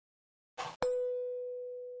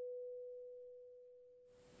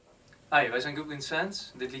Hi, wij zijn Goodwin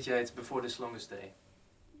Sands. Dit liedje heet Before This Longest Day.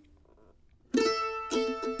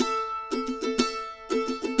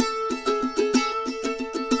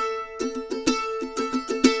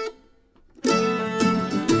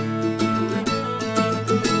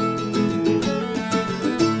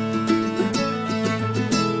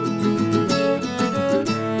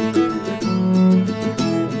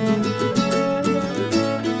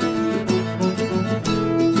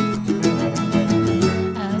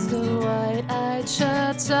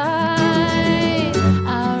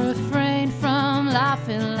 I refrain from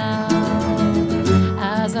laughing loud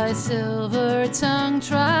as I silver tongue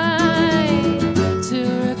try to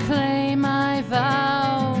reclaim my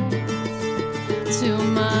vows to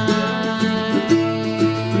my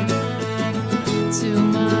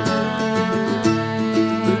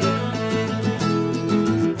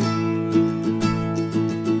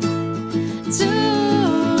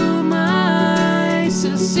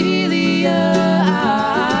Cecilia.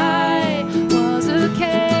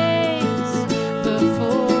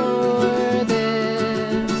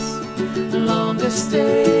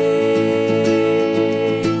 Stay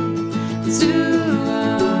to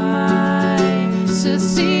my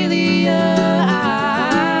Cecilia.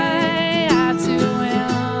 I had to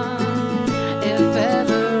win if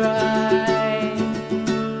ever I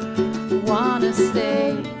wanna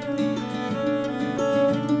stay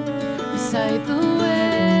beside the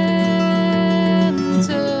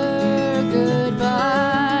winter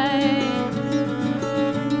goodbye,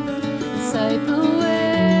 beside the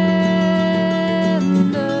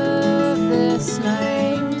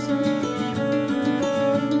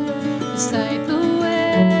beside the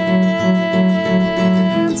winter.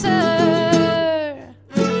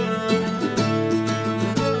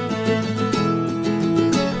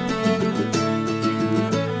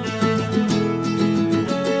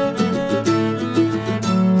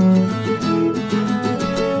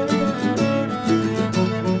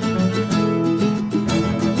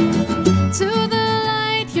 To the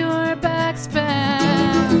light your back's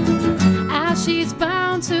bent as she's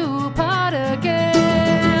bound to part again.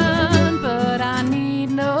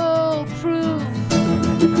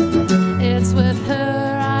 It's with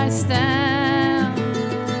her I stand,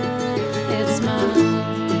 it's mine.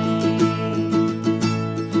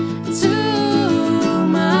 To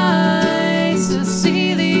my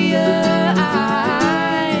Cecilia,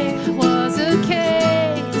 I was a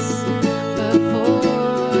case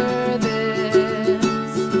before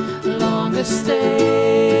this longer stay.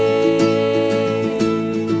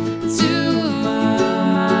 To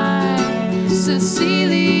my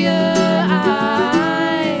Cecilia,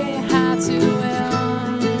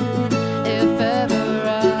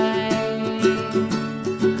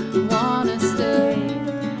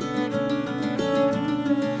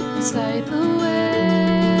 beside the